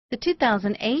The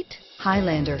 2008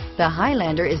 Highlander. The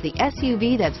Highlander is the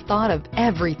SUV that's thought of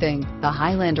everything. The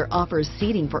Highlander offers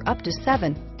seating for up to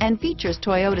 7 and features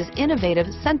Toyota's innovative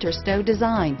center stow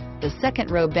design. The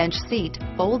second row bench seat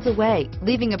folds away,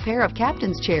 leaving a pair of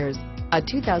captain's chairs. A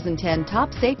 2010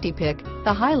 top safety pick,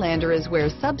 the Highlander is where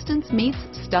substance meets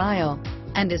style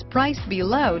and is priced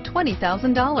below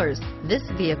 $20,000. This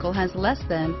vehicle has less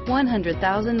than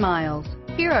 100,000 miles.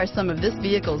 Here are some of this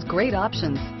vehicle's great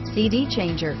options: CD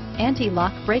changer,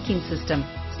 anti-lock braking system,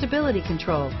 stability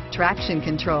control, traction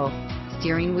control,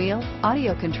 steering wheel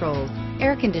audio controls,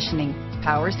 air conditioning,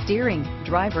 power steering,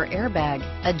 driver airbag,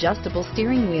 adjustable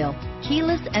steering wheel,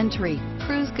 keyless entry,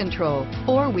 cruise control,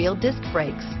 4-wheel disc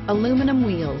brakes, aluminum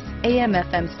wheels,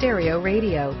 AM/FM stereo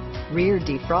radio, rear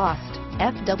defrost,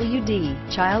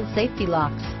 FWD, child safety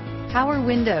locks, power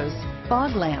windows,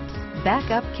 fog lamps,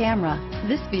 backup camera.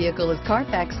 This vehicle is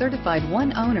CARFAX certified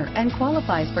one owner and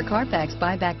qualifies for CARFAX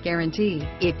buyback guarantee.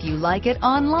 If you like it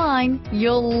online,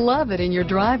 you'll love it in your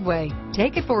driveway.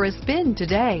 Take it for a spin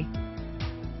today.